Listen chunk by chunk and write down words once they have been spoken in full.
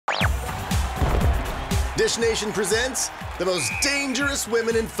Dish Nation presents the most dangerous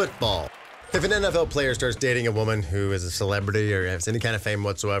women in football. If an NFL player starts dating a woman who is a celebrity or has any kind of fame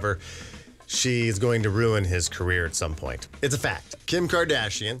whatsoever, she's going to ruin his career at some point. It's a fact. Kim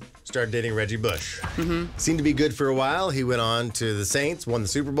Kardashian started dating Reggie Bush. Seemed to be good for a while. He went on to the Saints, won the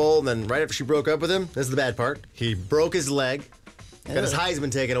Super Bowl, and then right after she broke up with him, this is the bad part, he broke his leg, got his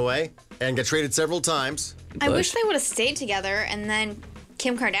Heisman taken away, and got traded several times. I wish they would have stayed together, and then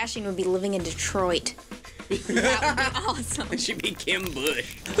Kim Kardashian would be living in Detroit. That would be awesome. She'd be Kim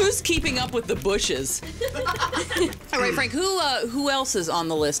Bush. Who's keeping up with the Bushes? All right, Frank, who else is on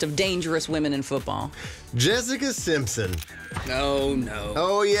the list of dangerous women in football? Jessica Simpson. No, no.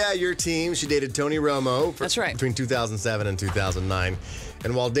 Oh, yeah, your team. She dated Tony Romo. That's right. Between 2007 and 2009.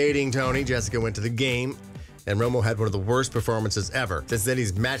 And while dating Tony, Jessica went to the game, and Romo had one of the worst performances ever. Since then,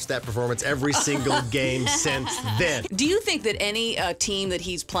 he's matched that performance every single game since then. Do you think that any team that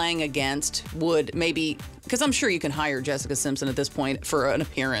he's playing against would maybe, because I'm sure you can hire Jessica Simpson at this point for an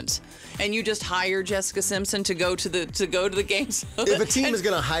appearance, and you just hire Jessica Simpson to go to the games? If a team is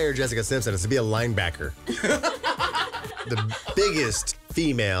going to hire Jessica Simpson, it's to be a linebacker. The biggest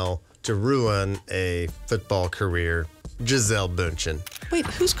female to ruin a football career, Gisele Bündchen. Wait,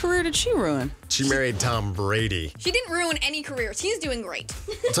 whose career did she ruin? She married Tom Brady. She didn't ruin any careers. He's doing great.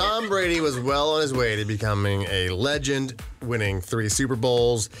 Tom Brady was well on his way to becoming a legend, winning 3 Super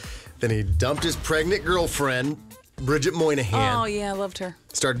Bowls. Then he dumped his pregnant girlfriend, Bridget Moynihan. Oh, yeah, I loved her.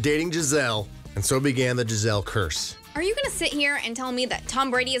 Started dating Gisele, and so began the Gisele curse. Are you going to sit here and tell me that Tom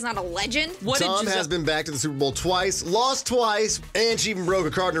Brady is not a legend? Tom has been back to the Super Bowl twice, lost twice, and she even broke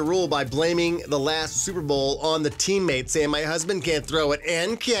a cardinal rule by blaming the last Super Bowl on the teammate, saying, "My husband can't throw it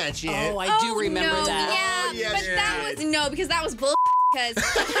and catch it." Oh, I do remember no, that. Yeah, yes, but you that did. was, no, because that was bull. Because,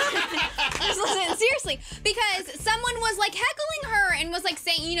 listen, seriously, because someone was like heckling her and was like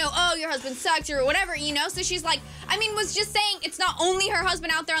saying, you know, oh, your husband sucks or whatever, you know? So she's like, I mean, was just saying it's not only her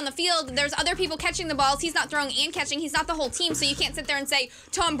husband out there on the field. There's other people catching the balls. He's not throwing and catching. He's not the whole team. So you can't sit there and say,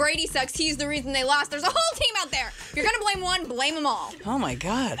 Tom Brady sucks. He's the reason they lost. There's a whole team out there. If you're going to blame one, blame them all. Oh, my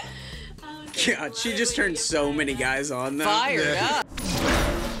God. God, she just turned so many guys on, though. Fired up.